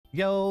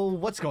Yo,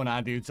 what's going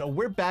on, dudes? So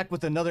we're back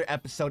with another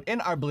episode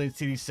in our Bloons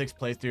TD6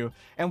 playthrough,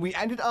 and we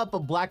ended up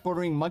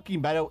blackboarding Monkey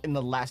Meadow in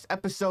the last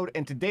episode,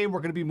 and today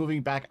we're going to be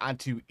moving back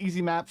onto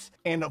easy maps.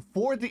 And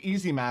for the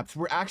easy maps,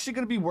 we're actually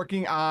going to be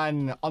working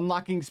on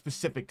unlocking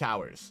specific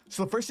towers.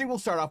 So the first thing we'll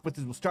start off with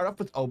is we'll start off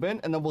with Oben,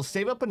 and then we'll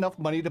save up enough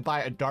money to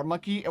buy a dart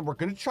monkey, and we're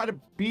going to try to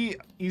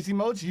beat easy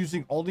modes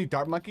using only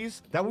dart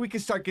monkeys. That way we can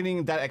start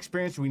getting that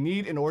experience we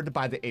need in order to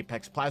buy the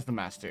Apex Plasma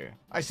Master.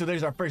 All right, so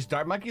there's our first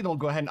dart monkey, then we'll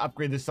go ahead and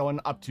upgrade this one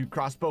up to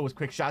crossbow with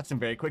quick shots and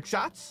very quick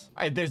shots.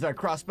 All right, there's our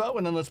crossbow,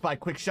 and then let's buy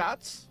quick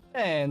shots.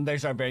 And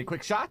there's our very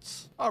quick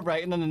shots. All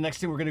right, and then the next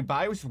thing we're going to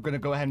buy is we're going to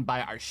go ahead and buy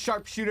our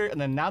sharpshooter.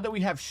 And then now that we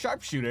have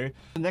sharpshooter,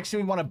 the next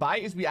thing we want to buy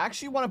is we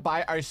actually want to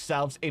buy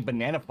ourselves a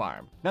banana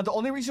farm. Now, the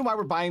only reason why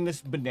we're buying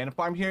this banana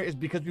farm here is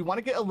because we want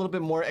to get a little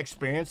bit more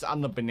experience on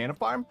the banana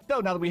farm. So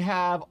now that we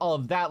have all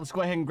of that, let's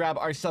go ahead and grab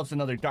ourselves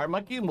another dart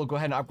monkey, and we'll go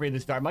ahead and upgrade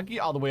this dart monkey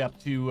all the way up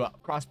to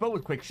crossbow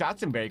with quick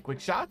shots and very quick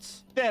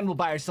shots. Then we'll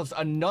buy ourselves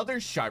another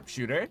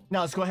sharpshooter.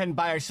 Now let's go ahead and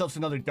buy ourselves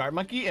another dart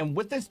monkey, and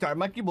with this dart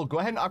monkey, we'll go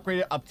ahead and upgrade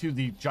it up to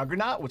the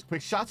juggernaut with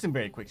quick shots and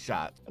very quick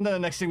shots. And then the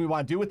next thing we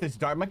want to do with this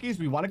dart monkey is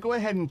we want to go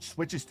ahead and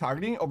switch his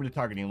targeting over to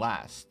targeting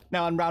last.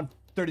 Now on round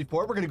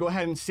 34, we're going to go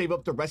ahead and save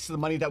up the rest of the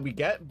money that we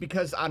get,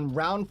 because on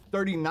round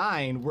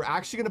 39, we're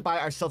actually going to buy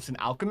ourselves an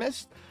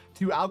alchemist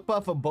to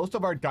outbuff both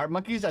of our dart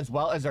monkeys as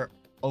well as our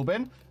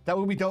Oben. That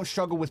way we don't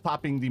struggle with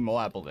popping the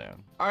Moab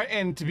balloon. All right,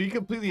 and to be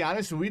completely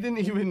honest, we didn't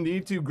even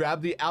need to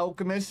grab the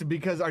alchemist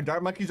because our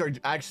dart monkeys are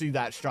actually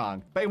that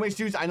strong. But anyways,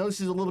 dudes, I know this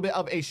is a little bit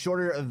of a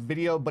shorter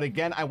video, but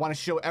again, I want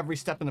to show every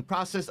step in the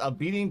process of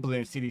beating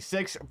Bloons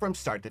TD6 from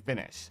start to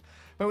finish.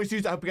 But anyways,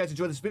 dudes, I hope you guys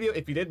enjoyed this video.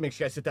 If you did, make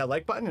sure you guys hit that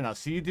like button, and I'll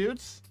see you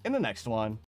dudes in the next one.